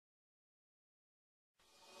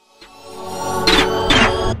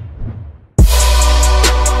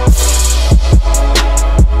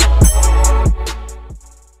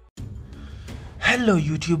Hello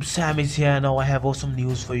YouTube, Sam is here. Now I have awesome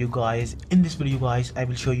news for you guys. In this video guys, I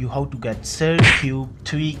will show you how to get Cercube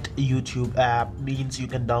tweaked YouTube app. Means you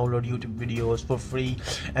can download YouTube videos for free,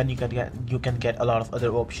 and you can get a lot of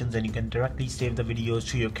other options, and you can directly save the videos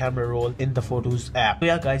to your camera roll in the Photos app. So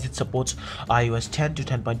yeah guys, it supports iOS 10 to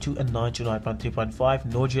 10.2 and 9 to 9.3.5.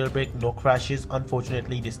 No jailbreak, no crashes.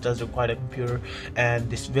 Unfortunately, this does require a computer, and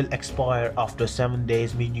this will expire after 7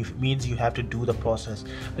 days. Means you have to do the process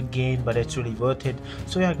again, but it's really worth it.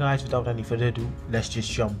 So yeah guys, without any further ado, let's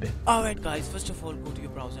just jump in. Alright guys, first of all, go to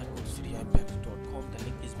your browser and go to cityimpact.com. The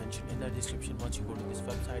link is mentioned in the description. Once you go to this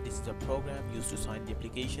website, this is a program used to sign the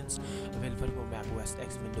applications available for Mac OS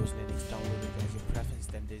X, Windows, Linux. Download it as your preference.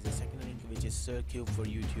 Then there's a second link which is Cercube for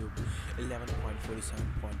YouTube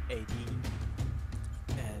 11.47.18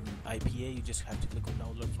 and IPA. You just have to click on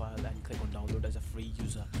download file and click on download as a free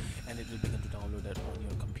user, and it will begin to download it on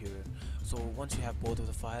your computer. So once you have both of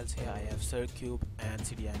the files, here I have Cercube and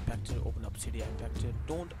CDI Impactor. Open up CDI Impactor.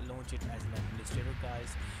 Don't launch it as an administrator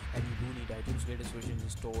guys, and you do need iTunes latest version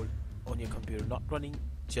installed on your computer, not running,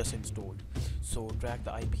 just installed. So drag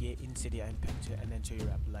the IPA in CDI Impactor and enter your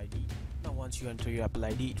Apple ID. Now once you enter your Apple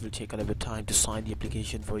ID, it will take a little bit of time to sign the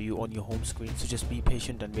application for you on your home screen, so just be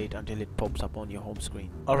patient and wait until it pops up on your home screen.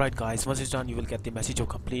 Alright guys, once it's done, you will get the message of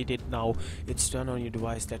completed. Now it's done on your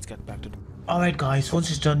device. Let's get back to the Alright guys, once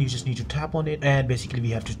it's done, you just need to tap on it, and basically we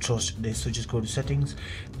have to trust this. So just go to settings,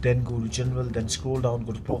 then go to general, then scroll down,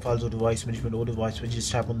 go to profiles or device management or device,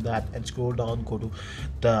 just tap on that and scroll down, go to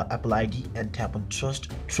the Apple ID and tap on trust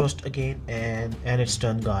again, and it's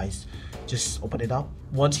done guys. Just open it up.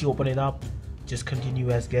 Once you open it up, just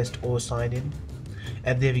continue as guest or sign in,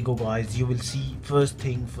 and there we go guys. You will see, first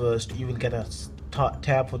thing first, you will get a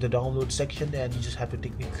tab for the download section, and you just have to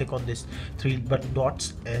click on this three button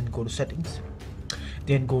dots and go to settings,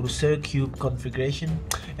 then go to Cercube configuration,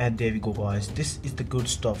 and there we go guys. This is the good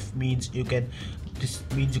stuff. This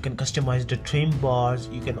means you can customize the trim bars,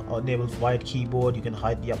 you can enable white keyboard, you can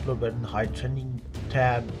hide the upload button, hide trending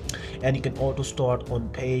tab, and you can auto start on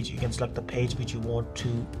page. You can select the page which you want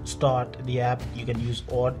to start the app. You can use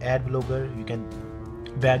ad blocker, you can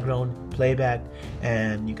background playback,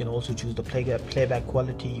 and you can also choose the playback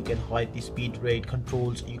quality. You can hide the speed rate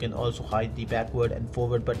controls, you can also hide the backward and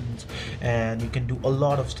forward buttons, and you can do a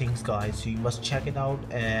lot of things guys. So you must check it out,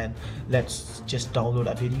 and let's just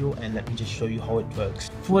download a video and let me just show you how it works.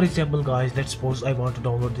 For example guys, let's suppose I want to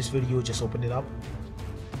download this video. Just open it up,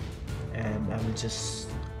 and I will just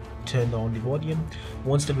turn down the volume.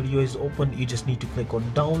 Once the video is open, you just need to click on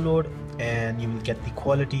download, and you will get the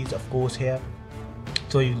qualities of course here.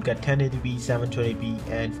 So you will get 1080p, 720p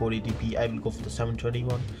and 480p. I will go for the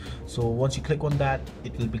 721. So once you click on that,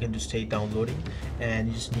 it will begin to stay downloading, and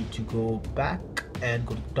you just need to go back and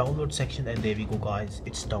go to the download section, and there we go guys,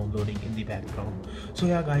 it's downloading in the background. So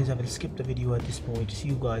yeah guys, I will skip the video at this point. See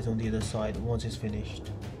you guys on the other side once it's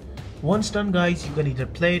finished. Once done guys, you can either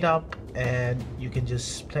play it up, and you can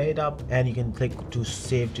just play it up, and you can click to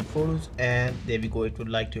save to photos, and there we go. It would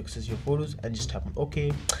like to access your photos, and just tap on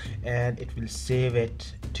OK, and it will save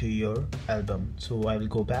it to your album. So I will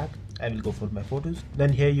go back, I will go for my photos,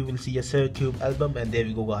 then here you will see a Cercube album, and there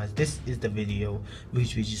we go guys. This is the video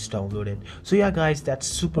which we just downloaded. So yeah guys, that's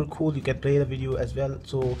super cool. You can play the video as well,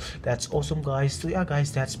 so that's awesome guys. So yeah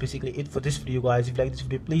guys, that's basically it for this video guys. If you like this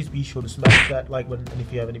video, please be sure to smash that like button, and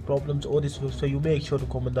if you have any problems or this works for you, make sure to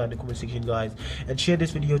comment down in the comment section guys, and share this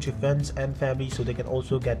video to your friends and family so they can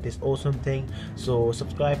also get this awesome thing. So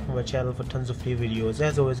subscribe to my channel for tons of free videos.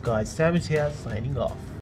 As always guys, Sam is here signing off.